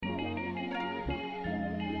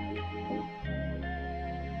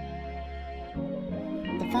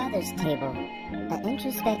Father's Table, an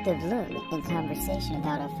introspective look and conversation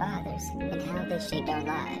about our fathers and how they shaped our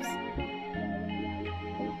lives.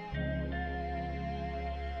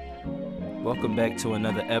 Welcome back to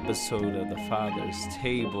another episode of the Father's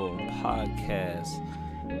Table podcast.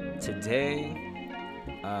 Today,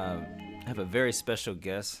 I have a very special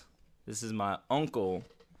guest. This is my uncle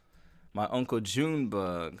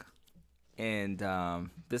Junebug, and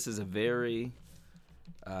this is a very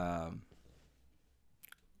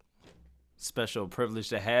special privilege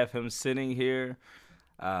to have him sitting here.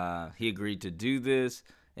 He agreed to do this,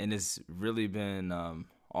 and it's really been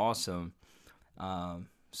awesome.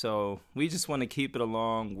 So we just want to keep it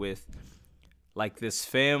along with like this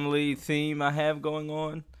family theme I have going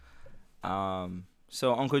on.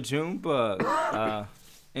 So Uncle Junebug,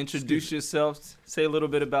 introduce yourself. Say a little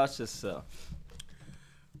bit about yourself.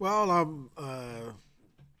 Well,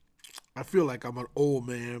 I feel like I'm an old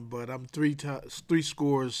man, but I'm three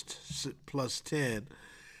scores plus 10,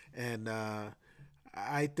 and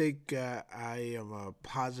I think I am a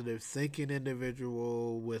positive thinking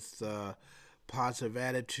individual with positive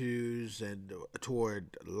attitudes and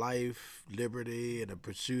toward life, liberty, and the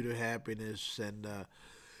pursuit of happiness, and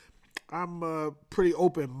I'm pretty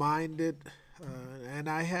open-minded, and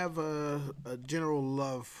I have a general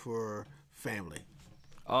love for family.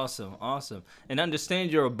 Awesome. And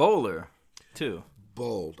understand you're a bowler, too.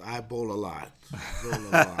 Bowled. I bowl a lot.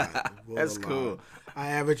 That's cool. I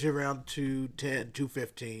average around 210,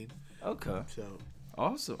 215. Okay. So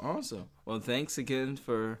Awesome. Well, thanks again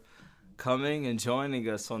for coming and joining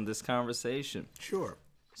us on this conversation. Sure.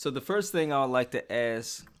 So the first thing I would like to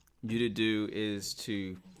ask you to do is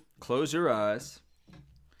to close your eyes,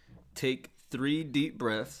 take 3 deep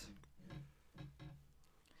breaths,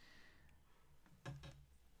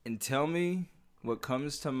 and tell me what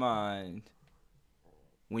comes to mind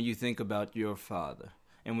when you think about your father.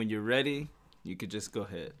 And when you're ready, you could just go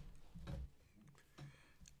ahead.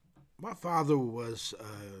 My father was,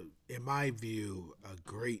 in my view, a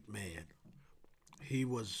great man. He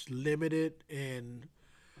was limited in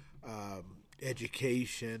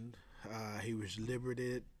education. He was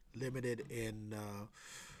limited in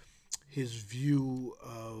his view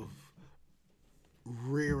of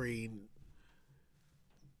rearing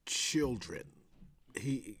children.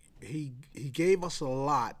 He gave us a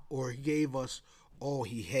lot, or he gave us all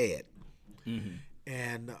he had. Mm-hmm.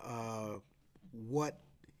 And what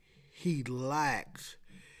he lacked,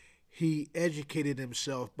 he educated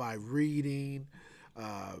himself by reading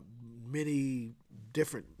many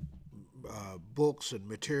different books and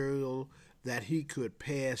material that he could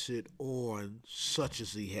pass it on, such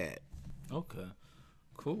as he had. Okay,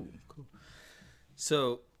 cool.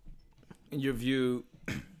 So, in your view,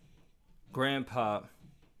 Grandpa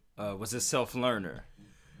was a self-learner,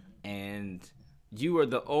 and you are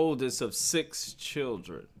the oldest of 6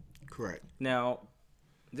 children. Correct. Now,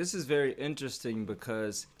 this is very interesting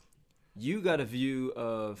because you got a view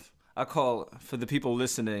of, for the people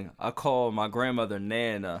listening, I call my grandmother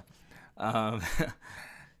Nana.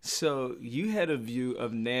 So you had a view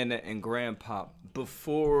of Nana and Grandpa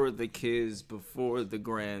before the kids, before the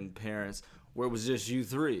grandparents, where it was just you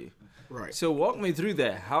 3. Right. So walk me through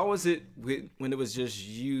that. How was it when it was just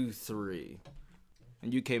you 3,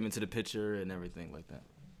 and you came into the picture and everything like that?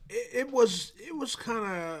 It was kind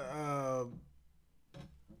of,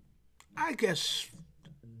 I guess,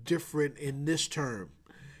 different in this term.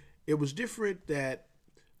 It was different that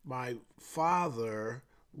my father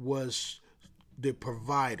was the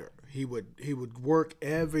provider. He would work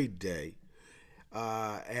every day,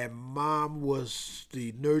 and Mom was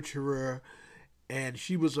the nurturer. And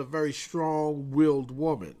she was a very strong-willed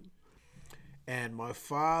woman. And my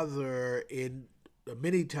father, in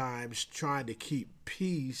many times, trying to keep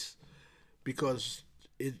peace, because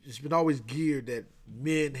it's been always geared that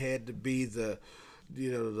men had to be the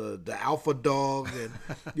alpha dog, and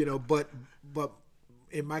but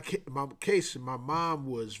in my case, my mom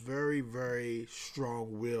was very, very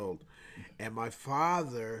strong-willed, and my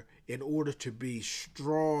father, in order to be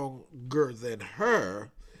stronger than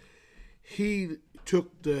her, he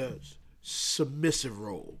took the submissive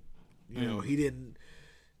role. He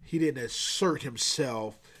didn't assert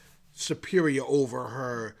himself superior over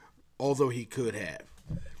her, although he could have.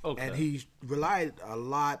 Okay. And he relied a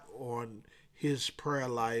lot on his prayer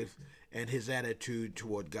life and his attitude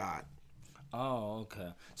toward God. Oh,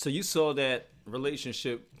 okay. So you saw that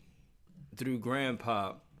relationship through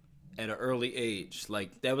Grandpa at an early age.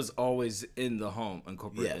 Like, that was always in the home,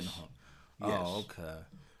 incorporated in the home. Yes. Oh, okay.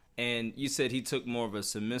 And you said he took more of a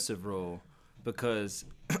submissive role because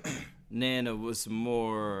Nana was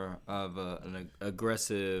more of an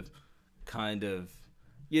aggressive kind of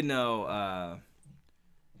you know,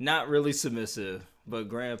 not really submissive, but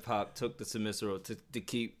Grandpa took the submissive role to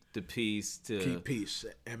keep the peace, to keep peace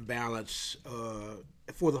and balance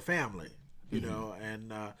for the family, you know.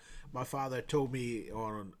 And my father told me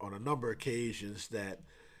on a number of occasions that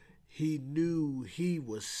he knew he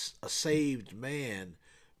was a saved man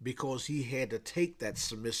because he had to take that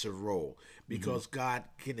submissive role, because God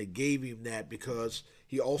kind of gave him that, because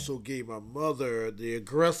he also gave my mother the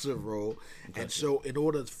aggressive role. Gotcha. And so in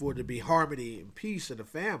order for there to be harmony and peace in the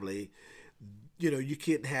family, you know, you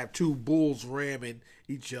can't have two bulls ramming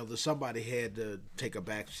each other. Somebody had to take a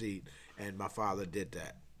back seat, and my father did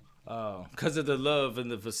that. Oh, because of the love and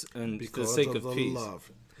the sake of peace.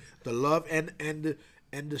 The love and the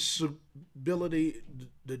ability,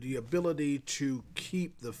 the ability to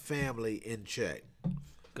keep the family in check.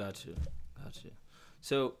 Gotcha.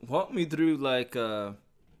 So walk me through like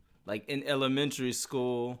in elementary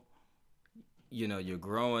school, you know, you're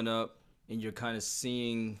growing up and you're kind of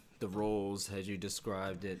seeing the roles as you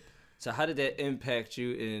described it. So how did that impact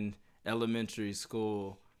you in elementary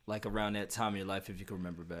school, like around that time in your life, if you can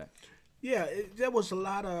remember back? Yeah, there was a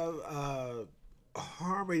lot of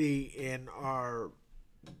harmony in our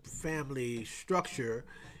family structure.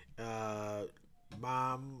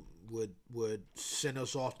 Mom would send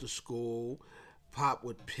us off to school. Pop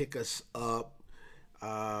would pick us up.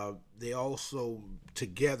 They also,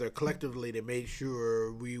 together, collectively, they made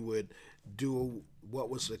sure we would do what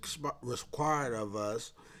was required of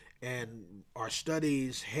us, and our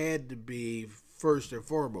studies had to be first and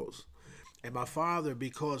foremost. And my father,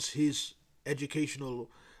 because his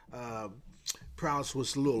educational prowess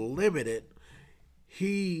was a little limited,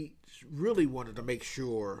 he really wanted to make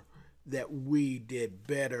sure that we did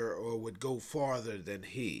better or would go farther than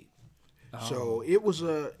he. Oh. So it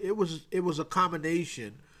was a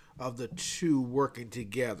combination of the two working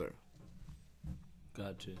together.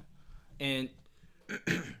 Gotcha. And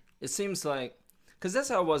it seems like, because that's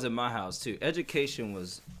how it was in my house too. Education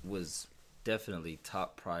was definitely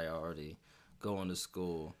top priority, going to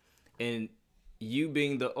school. And you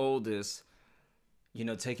being the oldest, you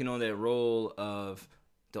know, taking on that role of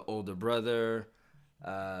the older brother,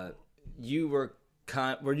 you were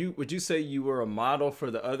would you say you were a model for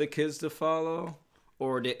the other kids to follow,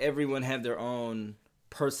 or did everyone have their own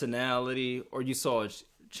personality, or you saw a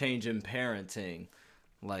change in parenting,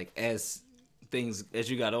 like as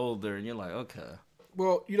you got older and you're like, okay.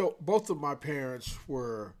 Well, you know, both of my parents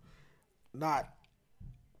were not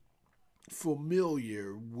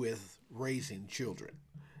familiar with raising children.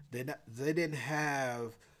 They didn't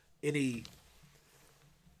have any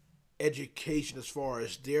education as far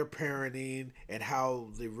as their parenting and how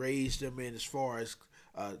they raised them, and as far as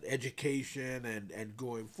education and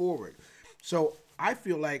going forward. So I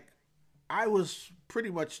feel like I was pretty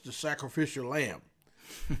much the sacrificial lamb.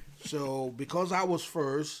 So because I was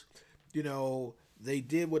first, you know, they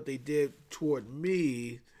did what they did toward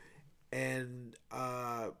me, and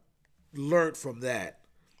learned from that.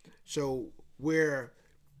 So where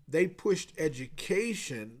they pushed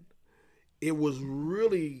education, it was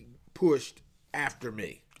really pushed after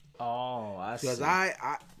me. Oh, I see. Because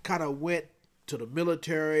I kind of went to the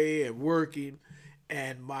military and working,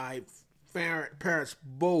 and my parents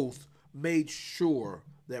both made sure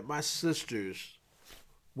that my sisters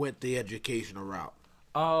went the educational route.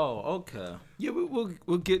 Oh, okay. Yeah,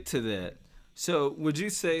 we'll get to that. So, would you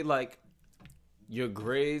say like your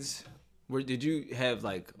grades? Did you have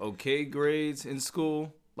like okay grades in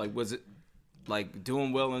school? Like, was it like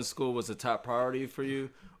doing well in school was a top priority for you,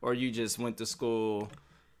 or you just went to school,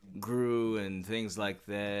 grew, and things like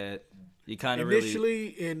that? You kind of initially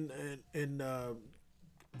in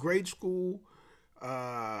grade school,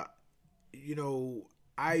 you know,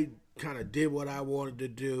 I kind of did what I wanted to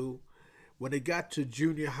do. When it got to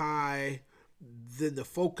junior high, then the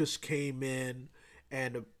focus came in,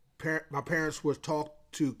 and my parents were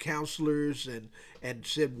talked to counselors and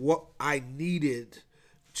said what I needed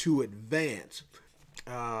to advance.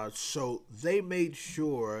 So they made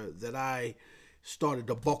sure that I started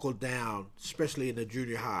to buckle down, especially in the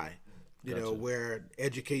junior high, you know, where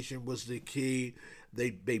education was the key. They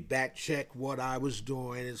back checked what I was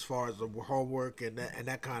doing as far as the homework and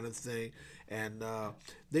that kind of thing. And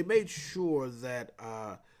they made sure that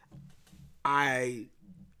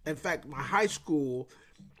in fact, my high school,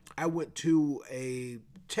 I went to a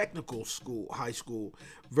technical school, high school,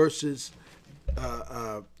 versus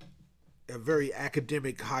a very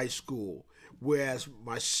academic high school. Whereas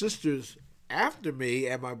my sisters after me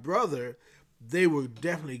and my brother, they were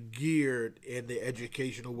definitely geared in the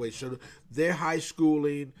educational way. So their high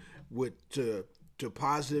schooling went to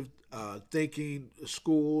positive thinking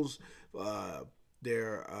schools,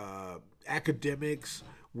 their academics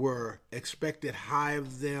were expected high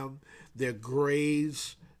of them. Their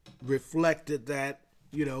grades reflected that,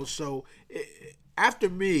 So after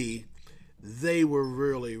me, they were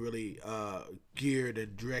really, really geared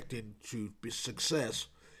and directed to be success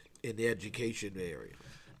in the education area.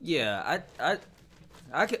 Yeah,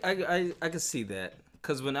 I could see that,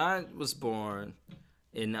 because when I was born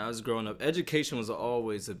and I was growing up, education was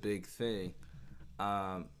always a big thing.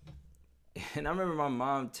 And I remember my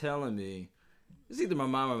mom telling me, it was either my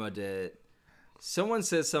mom or my dad, someone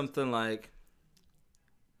said something like,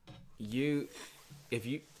 if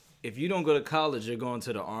you don't go to college, you're going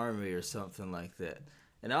to the army or something like that.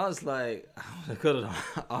 And I was like, I want to go to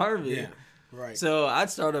the army. Yeah, right. So I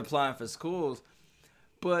started applying for schools.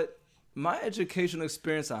 But my educational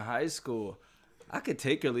experience in high school, I could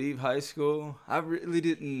take or leave high school. I really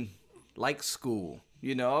didn't like school.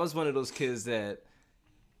 I was one of those kids that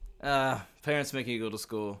parents making you go to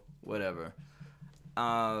school, whatever.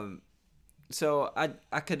 So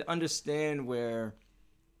I could understand where,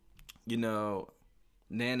 Nana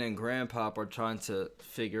and Grandpop are trying to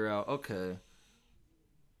figure out, okay,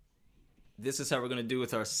 this is how we're going to do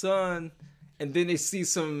with our son. And then they see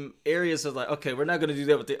some areas of like, okay, we're not going to do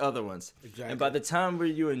that with the other ones. Exactly. And by the time where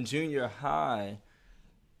you were in junior high,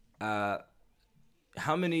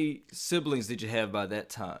 how many siblings did you have by that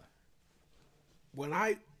time? When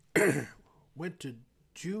I went to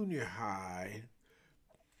junior high,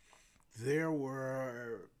 there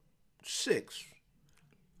were 6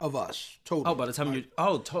 of us total. Oh, by the time you...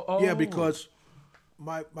 Yeah, because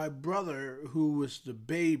my brother, who was the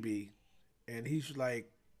baby, and he's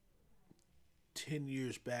like 10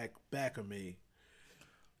 years back of me.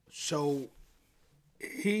 So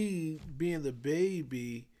he, being the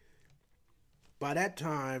baby, by that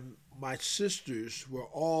time, my sisters were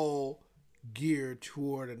all geared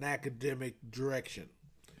toward an academic direction.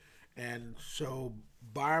 And so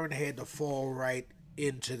Byron had to fall right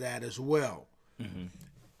into that as well. Mm-hmm.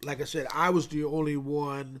 Like I said, I was the only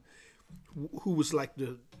one who was like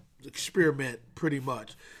the experiment pretty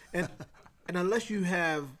much. And unless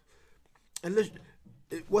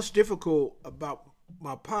what's difficult about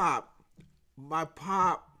my pop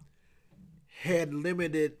had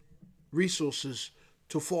limited resources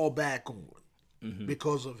to fall back on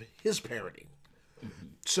because of his parenting. Mm-hmm.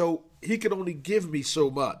 So he could only give me so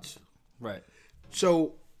much. Right.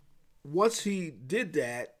 So once he did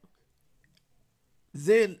that,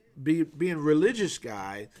 then being a religious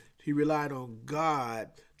guy, he relied on God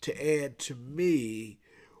to add to me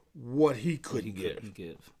what he couldn't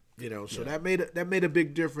give. So that made a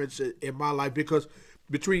big difference in my life, because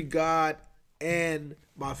between God and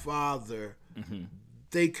my father,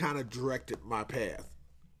 they kind of directed my path.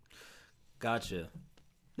 Gotcha.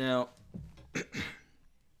 Now,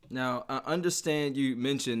 I understand you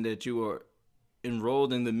mentioned that you were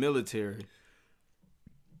enrolled in the military.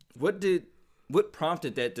 What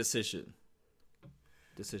prompted that decision?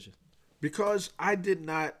 Because I did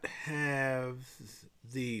not have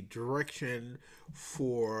the direction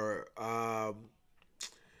for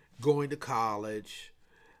going to college,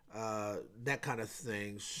 that kind of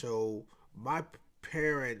thing. So my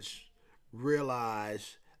parents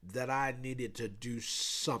realized that I needed to do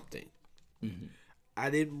something. Mm-hmm.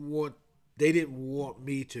 They didn't want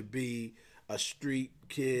me to be a street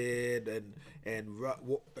kid and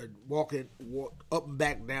walk up and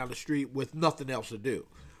back down the street with nothing else to do.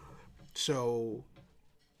 So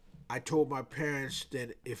I told my parents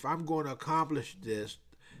that if I'm going to accomplish this,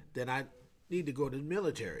 then I need to go to the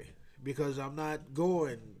military, because I'm not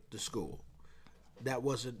going to school. That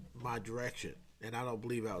wasn't my direction, and I don't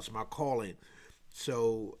believe that was my calling.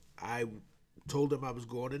 So I told them I was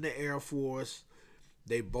going in the Air Force.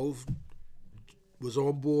 They both was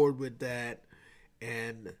on board with that,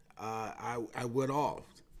 and I went off.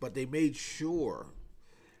 But they made sure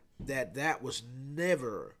that was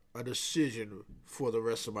never a decision for the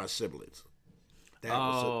rest of my siblings.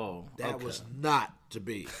 That was not to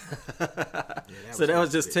be. So that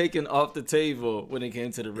was just taken off the table when it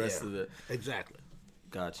came to the rest of the... Exactly.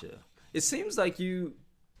 Gotcha. It seems like you,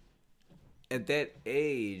 at that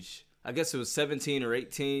age, I guess it was 17 or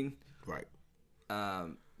 18. Right.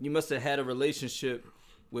 You must have had a relationship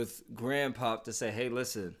with Grandpop to say, hey,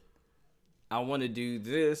 listen, I want to do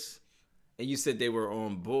this. And you said they were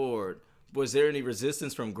on board. Was there any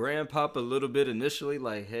resistance from Grandpop a little bit initially?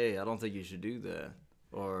 Like, hey, I don't think you should do that.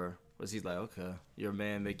 Or was he like, okay, you're a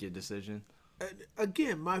man, make your decision?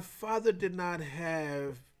 Again, my father did not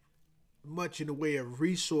have much in the way of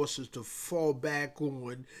resources to fall back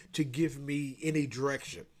on to give me any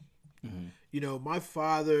direction. Mm-hmm. My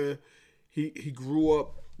father, he grew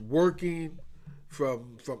up working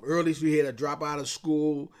from early. So he had to drop out of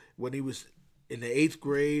school when he was in the 8th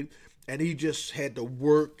grade, and he just had to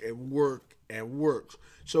work and work and work.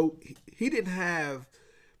 So he didn't have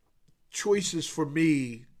choices for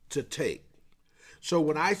me to take. So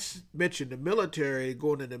when I mentioned the military,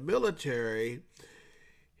 going in the military,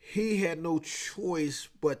 he had no choice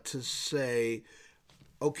but to say,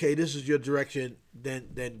 "Okay, this is your direction.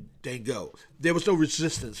 Then go." There was no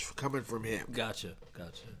resistance coming from him. Gotcha.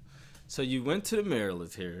 So you went to the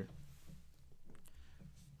military.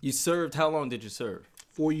 You served. How long did you serve?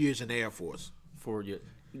 4 years in the Air Force. 4 years.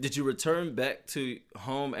 Did you return back to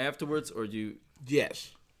home afterwards, or you?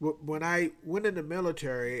 Yes. When I went in the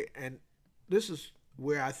military, and this is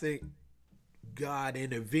where I think God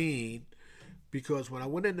intervened, because when I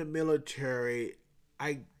went in the military,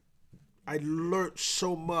 I learned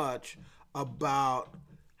so much about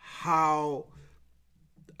how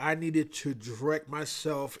I needed to direct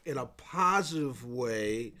myself in a positive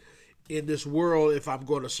way in this world if I'm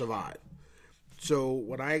going to survive. So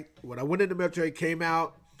when I went in the military, came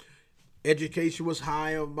out, education was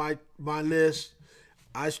high on my list.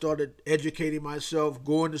 I started educating myself,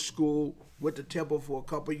 going to school, went to Temple for a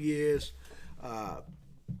couple of years,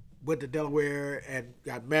 went to Delaware and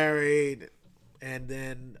got married, and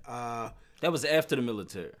then That was after the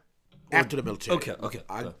military. after the military. Okay.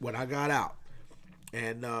 When I got out,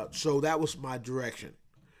 and so that was my direction.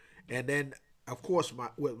 And then, of course,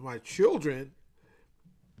 with my children,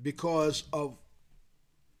 because of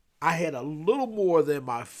I had a little more than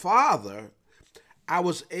my father, I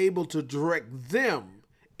was able to direct them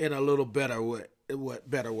in a little better way.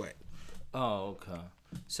 Oh, okay.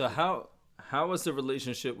 So how was the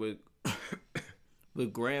relationship with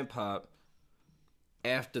with Grandpa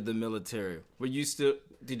after the military? Were you still?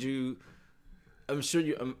 Did you? I'm sure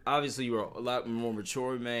you. Obviously, you were a lot more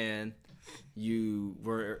mature man. You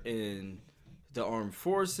were in the armed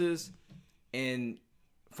forces, and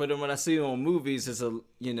for them, when I see them on movies, it's a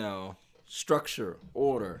structure,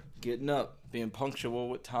 order, getting up, being punctual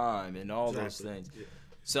with time, and all those things. Yeah.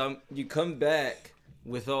 So you come back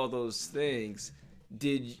with all those things.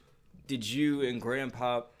 Did you and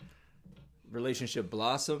Grandpa relationship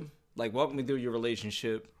blossom? Like, walk me through your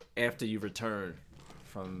relationship after you returned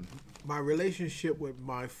from. My relationship with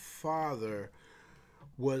my father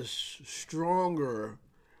was stronger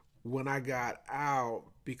when I got out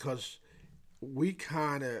because we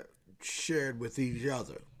kind of shared with each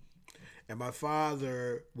other. And my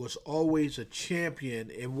father was always a champion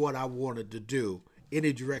in what I wanted to do,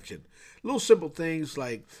 any direction. Little simple things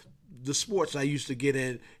like the sports I used to get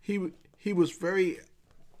in. He was very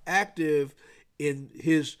active in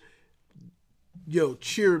his,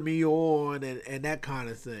 cheer me on and that kind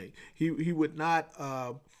of thing. He would not.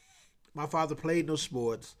 My father played no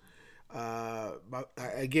sports.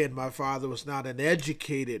 My father was not an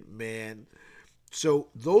educated man, so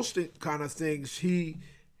those kind of things he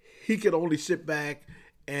could only sit back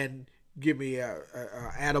and give me a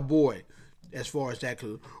attaboy as far as that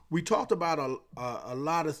goes. We talked about a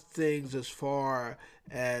lot of things as far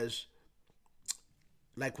as,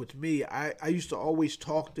 like with me, I used to always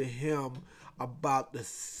talk to him about the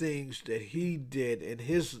things that he did in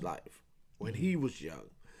his life when he was young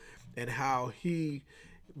and how he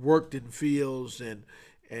worked in fields and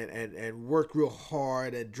worked real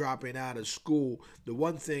hard at dropping out of school. The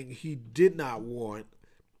one thing he did not want,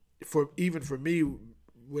 for me,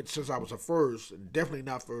 since I was the first, and definitely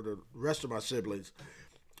not for the rest of my siblings,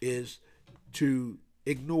 is to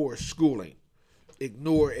ignore schooling,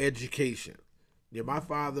 ignore education. My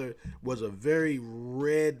father was a very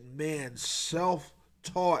read man,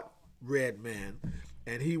 self-taught read man,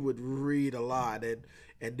 and he would read a lot, and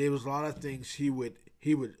there was a lot of things he would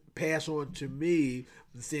pass on to me,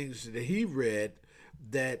 the things that he read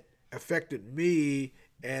that affected me,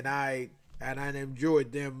 and I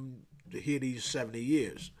enjoyed them here these 70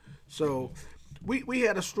 years. So we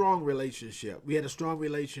had a strong relationship.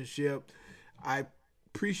 I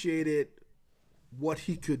appreciated what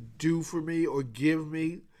he could do for me or give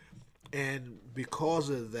me, and because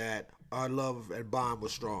of that, our love and bond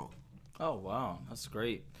was strong. Oh, wow. That's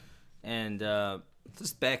great. And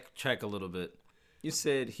just backtrack a little bit. You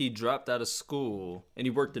said he dropped out of school and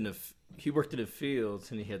he worked in the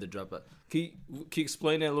fields and he had to drop out. Can you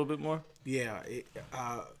explain that a little bit more? Yeah.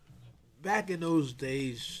 Back in those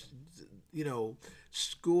days,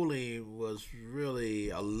 schooling was really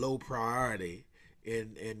a low priority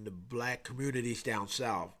in the black communities down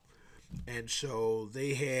south. And so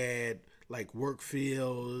they had like work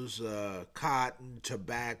fields, cotton,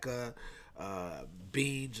 tobacco,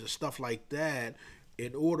 beans and stuff like that.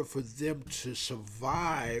 In order for them to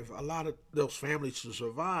survive, a lot of those families to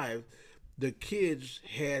survive, the kids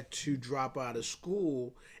had to drop out of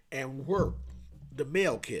school and work. The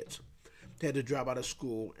male kids had to drop out of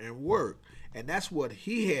school and work, and that's what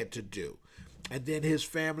he had to do. And then his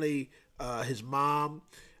family, his mom,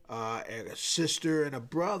 and a sister and a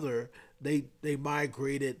brother, they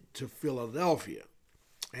migrated to Philadelphia,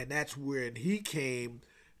 and that's when he came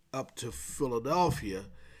up to Philadelphia.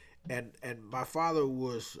 And my father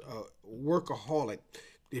was a workaholic.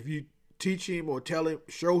 If you teach him or tell him,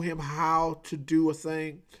 show him how to do a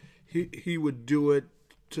thing, he would do it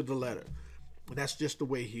to the letter. And that's just the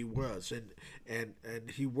way he was. And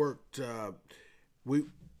he worked. We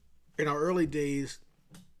in our early days,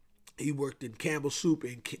 he worked in Campbell Soup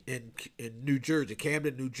in New Jersey,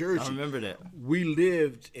 Camden, New Jersey. I remember that. We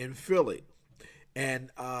lived in Philly,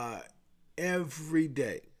 and every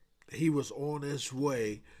day he was on his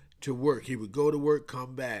way to work. He would go to work,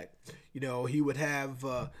 come back. You know, he would have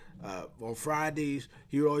on Fridays.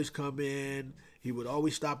 He would always come in. He would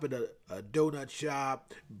always stop at a donut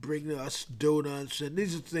shop, bring us donuts, and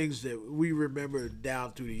these are things that we remember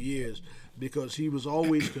down through the years because he was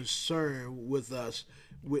always concerned with us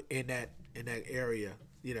in that area.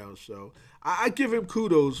 You know, so I give him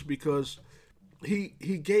kudos because he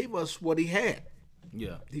gave us what he had.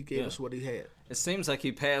 Yeah, he gave us what he had. It seems like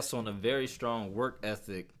he passed on a very strong work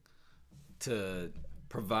ethic to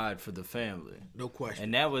provide for the family. No question.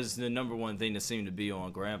 And that was the number one thing that seemed to be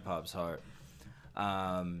on Grandpa's heart.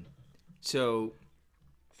 So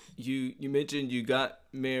you mentioned you got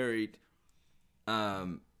married.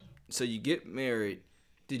 So you get married.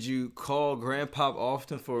 Did you call Grandpa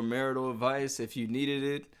often for marital advice if you needed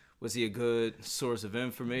it? Was he a good source of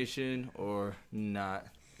information or not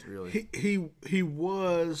really? He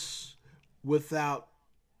was without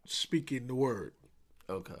speaking the word.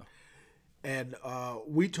 Okay. And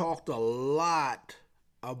we talked a lot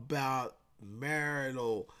about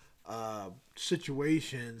marital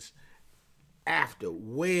situations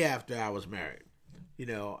way after I was married. You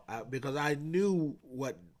know, because I knew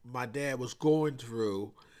what my dad was going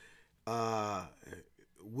through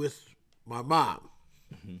with my mom.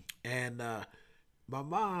 Mm-hmm. And my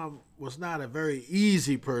mom was not a very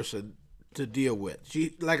easy person to deal with.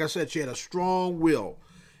 She, like I said, she had a strong will.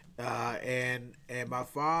 And my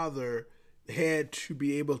father had to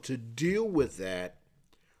be able to deal with that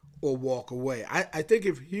or walk away. I think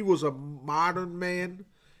if he was a modern man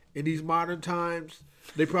in these modern times,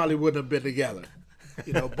 they probably wouldn't have been together.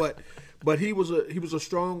 You know, but he was a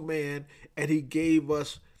strong man, and he gave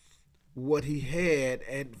us what he had,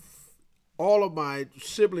 and all of my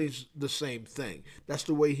siblings the same thing. That's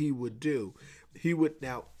the way he would do. He would,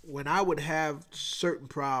 now when I would have certain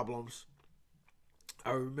problems,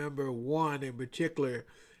 I remember one in particular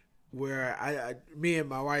where me and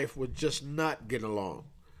my wife would just not get along,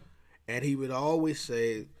 and he would always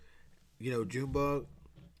say, you know, Junebug,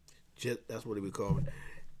 that's what he would call me,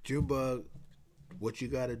 Junebug, what you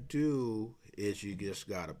got to do is you just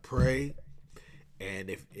got to pray, and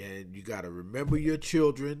you got to remember your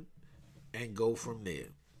children and go from there.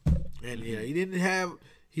 And you know, he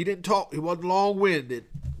didn't talk, he wasn't long-winded,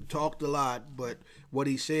 talked a lot, but what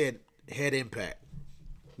he said had impact.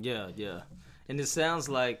 Yeah. And it sounds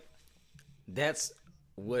like that's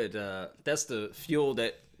the fuel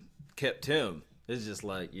that kept him. It's just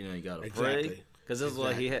like, you know, you got to pray, because that's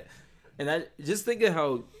what he had. And I just thinking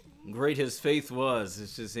how great his faith was.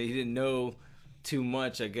 It's just he didn't know too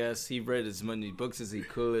much, I guess. He read as many books as he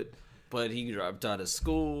could, but he dropped out of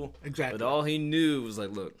school. Exactly. But all he knew was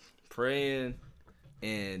like, look, praying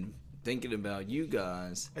and thinking about you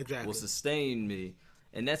guys will sustain me.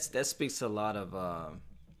 And that speaks a lot of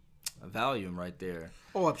volume right there.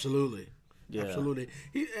 Oh, absolutely. Yeah. Absolutely.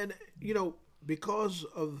 And you know, because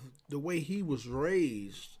of the way he was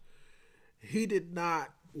raised, he did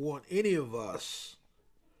not want any of us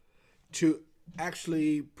to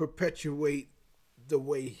actually perpetuate the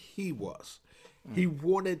way he was. He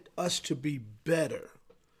wanted us to be better.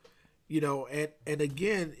 You know, and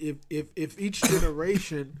again, if each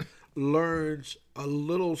generation learns a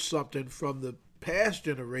little something from the past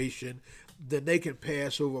generation, then they can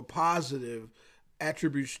pass over positive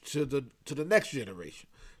attributes to the next generation.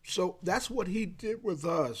 So that's what he did with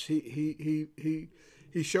us. He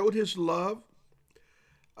showed his love.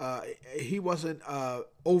 He wasn't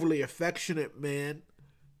overly affectionate man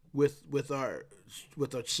with our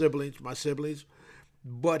siblings, my siblings,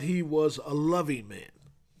 but he was a loving man.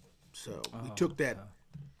 So we took that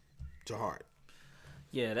to heart.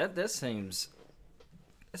 Yeah, that seems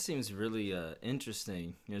really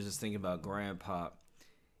interesting. You know, just thinking about Grandpa.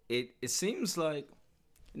 It seems like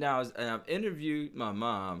now, and I've interviewed my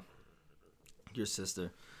mom, your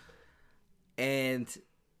sister, and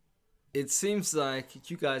it seems like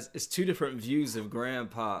you guys, it's two different views of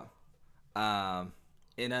Grandpa. And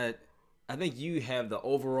I think you have the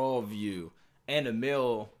overall view and a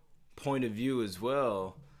male point of view as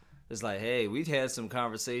well. It's like, hey, we've had some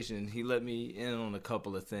conversation. He let me in on a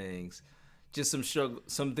couple of things, just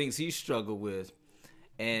some things he struggled with,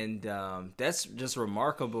 and that's just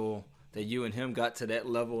remarkable that you and him got to that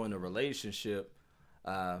level in a relationship,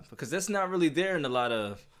 because that's not really there in a lot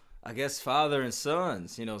of, I guess, father and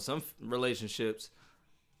sons. You know, some relationships,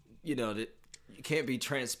 you know, that you can't be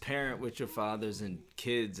transparent with your fathers and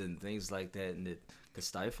kids and things like that, and it could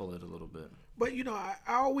stifle it a little bit. But you know, I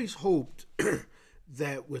always hoped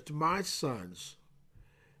that with my sons,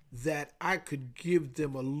 that I could give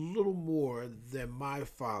them a little more than my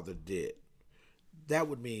father did. That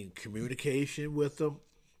would mean communication with them,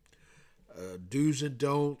 do's and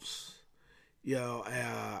don'ts. You know,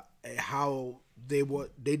 how they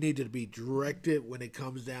needed to be directed when it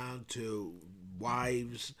comes down to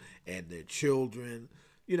wives and their children.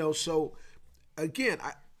 You know, so again,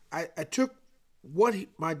 I took what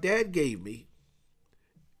my dad gave me,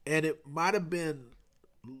 and it might have been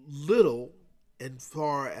little as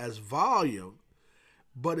far as volume,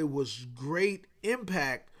 but it was great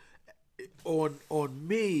impact on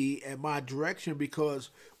me and my direction,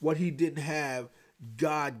 because what he didn't have,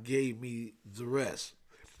 God gave me the rest.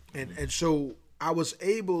 And so I was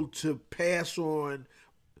able to pass on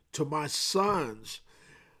to my sons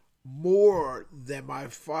more than my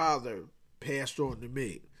father passed on to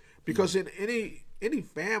me. Because in any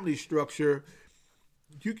family structure,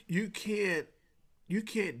 you can't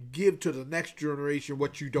give to the next generation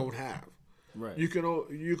what you don't have. Right. You can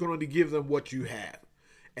only give them what you have,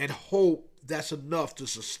 and hope that's enough to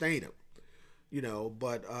sustain them. You know,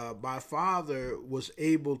 but my father was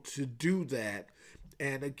able to do that,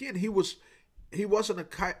 and again, he wasn't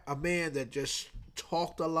a man that just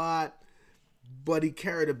talked a lot, but he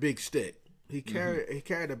carried a big stick. He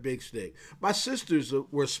carried a big stick. My sisters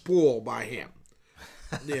were spoiled by him.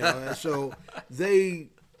 You know, and so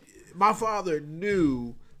my father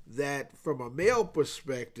knew that from a male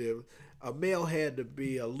perspective, a male had to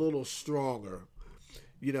be a little stronger,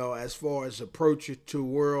 you know, as far as approach it to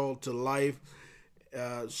world, to life.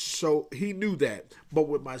 So he knew that. But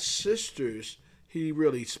with my sisters, he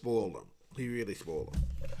really spoiled them.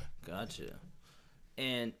 Gotcha.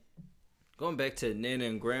 And going back to Nana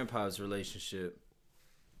and Grandpa's relationship,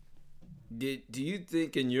 do you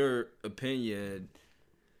think, in your opinion,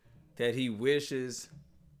 that he wishes,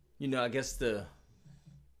 you know, I guess the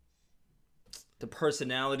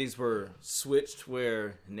personalities were switched,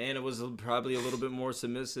 where Nana was probably a little bit more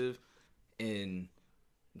submissive and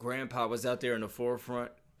Grandpa was out there in the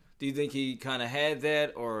forefront? Do you think he kind of had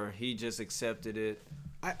that, or he just accepted it?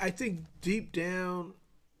 I think deep down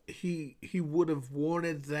he would have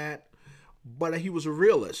wanted that, but he was a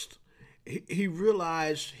realist. He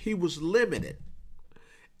realized he was limited.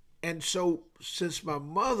 And so, since my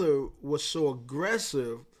mother was so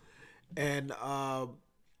aggressive, and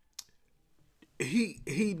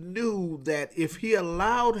he knew that if he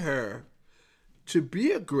allowed her to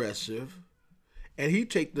be aggressive, and he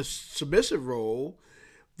take the submissive role,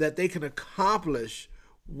 that they can accomplish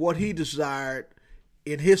what he desired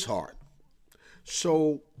in his heart.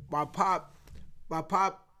 So my pop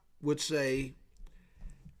would say,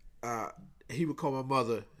 he would call my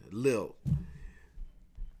mother Lil.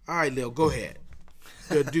 All right, Lil, go ahead.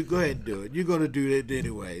 Go ahead and do it. You're going to do it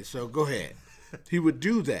anyway, so go ahead. He would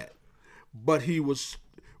do that. But he was,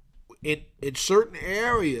 in certain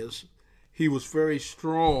areas, he was very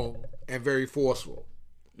strong and very forceful.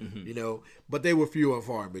 Mm-hmm. You know, but they were few and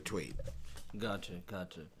far in between. Gotcha.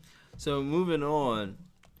 So moving on,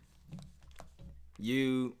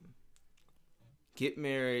 you get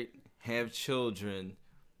married, have children.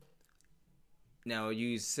 Now,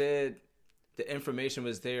 you said the information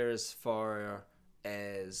was there as far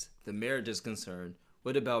as the marriage is concerned.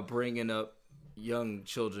 What about bringing up young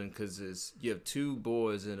children? Because you have two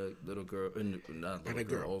boys and a little girl, not a little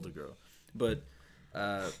girl, older girl. But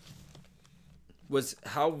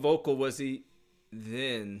how vocal was he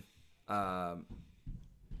then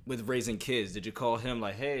with raising kids? Did you call him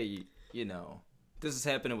like, hey, you know, this is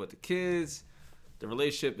happening with the kids, the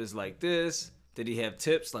relationship is like this? Did he have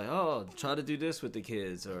tips like, oh, try to do this with the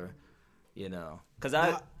kids? Or, you know,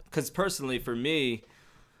 because personally for me,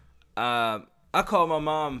 I call my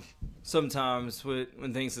mom sometimes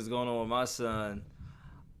when things is going on with my son.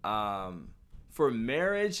 For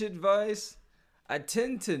marriage advice, I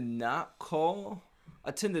tend to not call.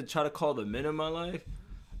 I tend to try to call the men in my life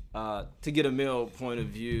to get a male point of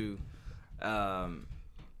view.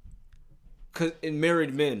 In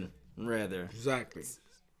married men, rather. Exactly.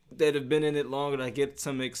 that have been in it longer to get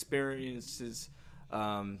some experiences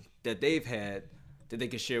that they've had that they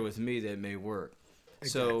could share with me that may work. Exactly.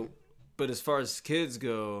 So, but as far as kids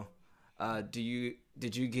go,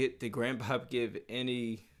 did Grandpa give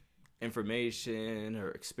any information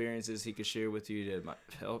or experiences he could share with you that might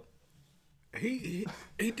help? He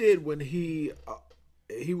did when he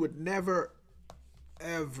would never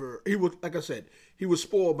ever, he would, like I said, he would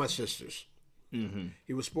spoil my sisters. Mm-hmm.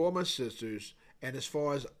 He would spoil my sisters, and as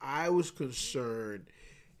far as I was concerned,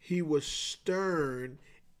 he was stern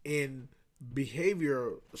in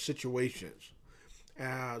behavior situations.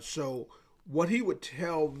 So what he would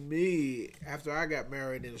tell me after I got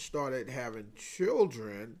married and started having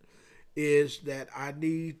children is that I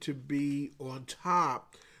need to be on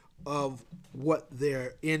top of what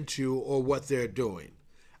they're into or what they're doing.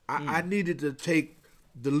 I needed to take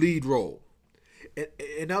the lead role.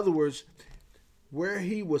 In other words, where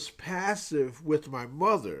he was passive with my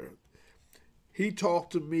mother, he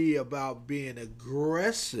talked to me about being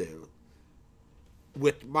aggressive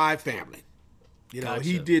with my family. You know, Gotcha.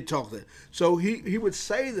 he did talk that. So he would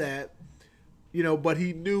say that, you know, but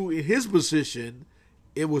he knew in his position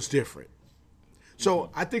it was different.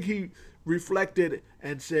 So I think he reflected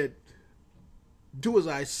and said, do as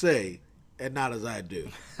I say and not as I do.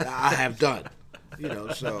 I have done. You know,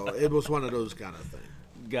 so it was one of those kind of things.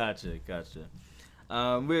 Gotcha.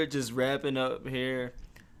 We're just wrapping up here.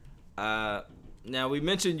 Now we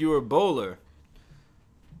mentioned you were a bowler.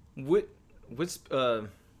 What's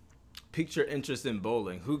piqued your interest in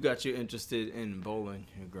bowling? Who got you interested in bowling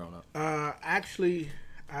growing up? Actually,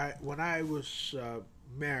 when I was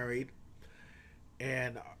married,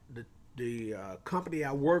 and the company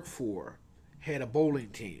I worked for had a bowling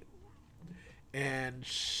team, and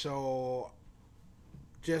so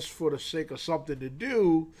just for the sake of something to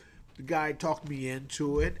do, the guy talked me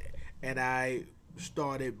into it, and I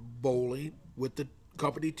started bowling with the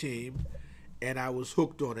company team, and I was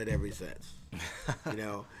hooked on it ever since. You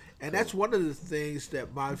know, and that's one of the things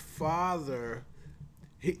that my father,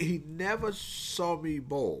 he never saw me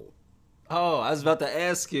bowl. Oh, I was about to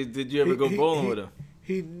ask you, did you ever go bowling with him?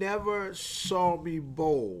 He never saw me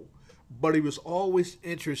bowl, but he was always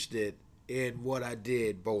interested in what I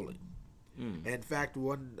did bowling. In fact,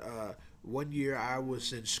 one year I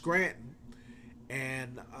was in Scranton,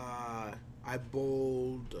 and I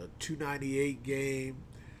bowled a 298 game,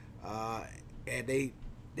 and they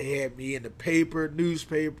had me in the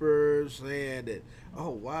newspapers, saying that, oh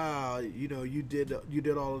wow, you know, you did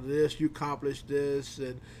all of this, you accomplished this,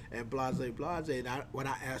 and blase blase. And when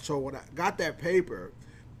I got that paper,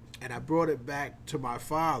 and I brought it back to my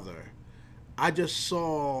father, I just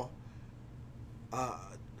saw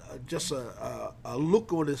just a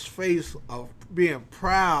look on his face of being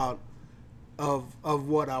proud of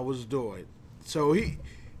what I was doing. So he,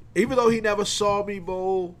 even though he never saw me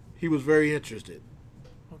bowl, he was very interested.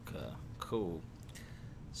 Okay, cool.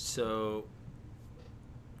 So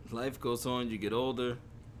life goes on, you get older,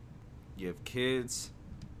 you have kids,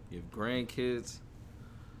 you have grandkids.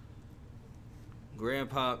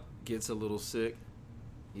 Grandpa gets a little sick.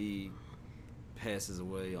 He passes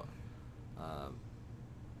away.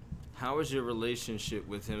 How was your relationship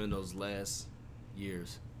with him in those last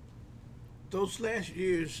years? Those last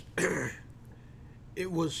years,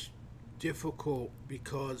 it was difficult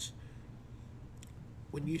because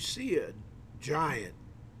when you see a giant,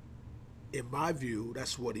 in my view,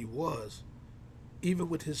 that's what he was, even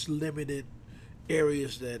with his limited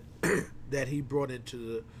areas that that he brought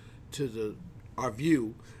into our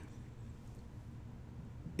view,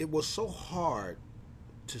 it was so hard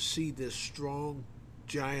to see this strong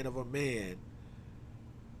giant of a man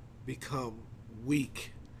become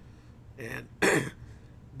weak and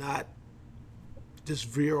not this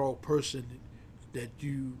virile person that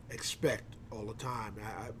you expect all the time.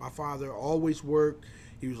 My father always worked.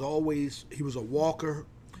 He was a walker.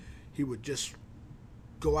 He would just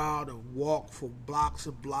go out and walk for blocks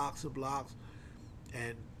and blocks and blocks.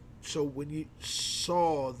 And so when you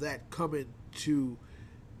saw that coming to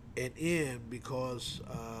an end because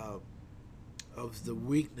of the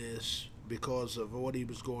weakness, because of what he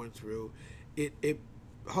was going through, it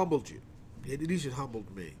humbled you. At least it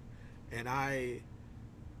humbled me. And I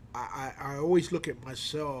always look at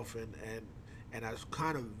myself and I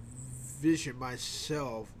kind of vision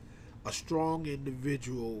myself a strong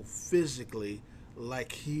individual physically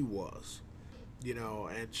like he was, you know.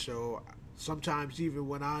 And so sometimes even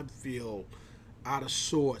when I feel out of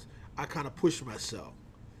sorts, I kind of push myself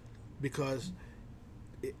because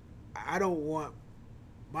I don't want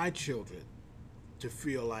my children to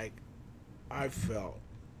feel like I felt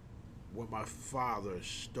when my father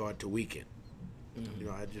started to weaken. You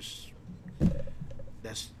know, I just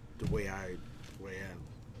that's the way I am.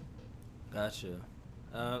 Gotcha.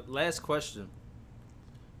 Last question.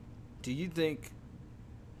 Do you think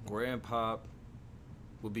Grandpa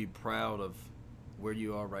would be proud of where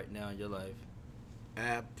you are right now in your life?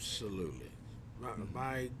 Absolutely.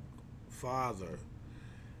 My father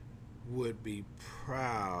would be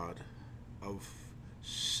proud of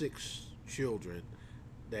 6 children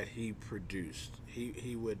that he produced.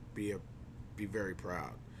 He would be very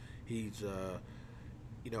proud. He's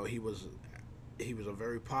you know, he was a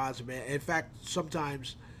very positive man. In fact,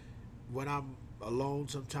 sometimes when I'm alone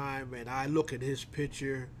sometime and I look at his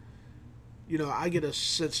picture, you know, I get a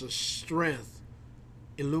sense of strength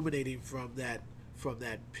illuminating from that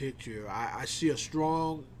picture. I see a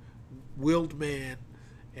strong willed man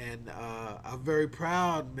and a very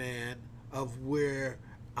proud man of where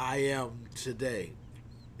I am today.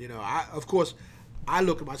 You know, of course I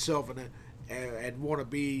look at myself and want to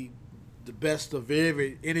be the best of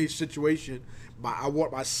any situation. I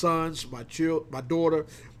want my sons, my daughter,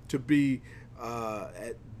 to be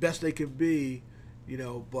at best they can be. You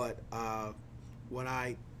know, but when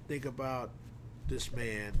I think about this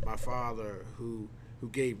man, my father, who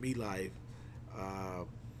gave me life,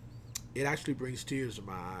 it actually brings tears to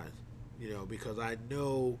my eyes. You know, because I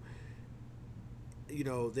know, you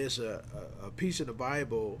know, there's a piece in the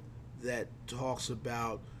Bible that talks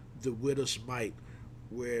about the widow's mite,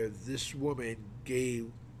 where this woman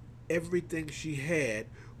gave everything she had,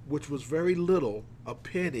 which was very little, a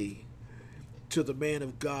penny, to the man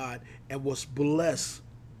of God, and was blessed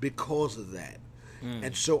because of that.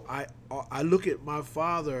 And so I look at my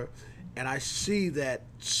father and I see that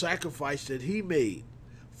sacrifice that he made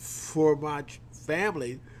for my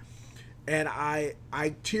family, and I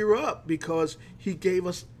tear up because he gave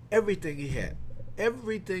us everything he had.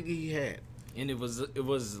 Everything he had. And it was a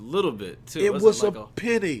little bit too. It wasn't was like a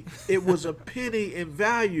penny. It was a penny in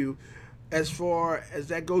value as far as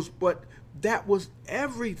that goes, but that was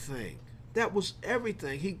everything. That was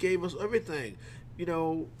everything. He gave us everything. You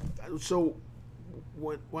know, so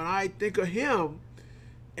when I think of him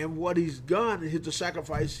and what he's done and the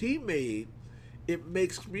sacrifice he made, it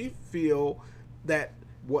makes me feel that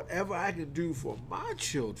whatever I can do for my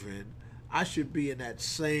children, I should be in that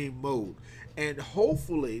same mode. And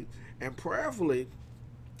hopefully and prayerfully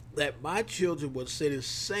that my children would say the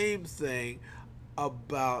same thing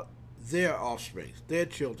about their offspring, their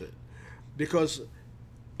children. Because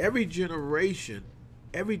every generation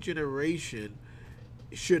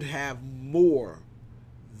should have more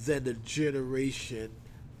than the generation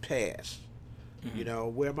past. You know,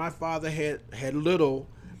 where my father had little,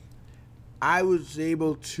 I was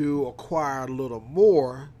able to acquire a little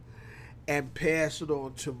more and pass it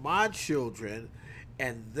on to my children,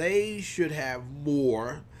 and they should have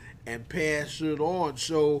more and pass it on.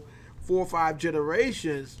 So 4 or 5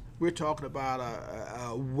 generations, we're talking about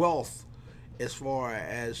a wealth as far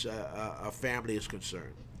as a family is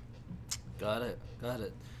concerned. Got it.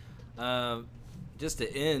 Just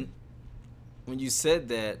to end, when you said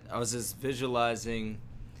that, I was just visualizing.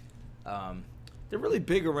 They're really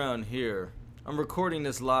big around here. I'm recording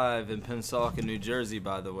this live in Pensacola, New Jersey,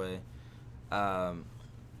 by the way.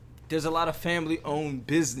 There's a lot of family-owned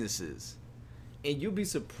businesses, and you'll be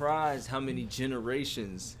surprised how many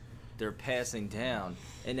generations they're passing down,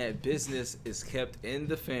 and that business is kept in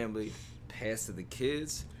the family, passed to the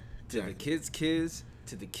kids, to the kids' kids,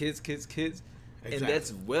 to the kids' kids' kids, and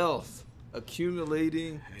that's wealth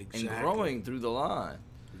accumulating and growing through the line.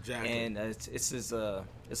 Exactly. And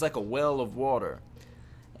it's like a well of water.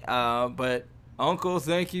 But Uncle,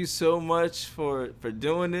 thank you so much for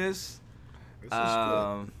doing this. This is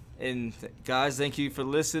good. And guys, thank you for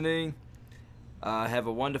listening. Have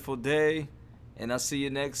a wonderful day, and I'll see you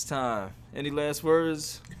next time. Any last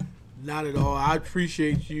words? Not at all. I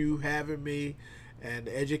appreciate you having me and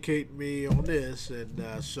educating me on this,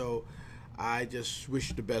 and so I just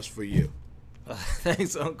wish the best for you.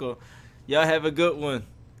 Thanks, Uncle. Y'all have a good one.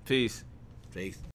 Peace. Faith.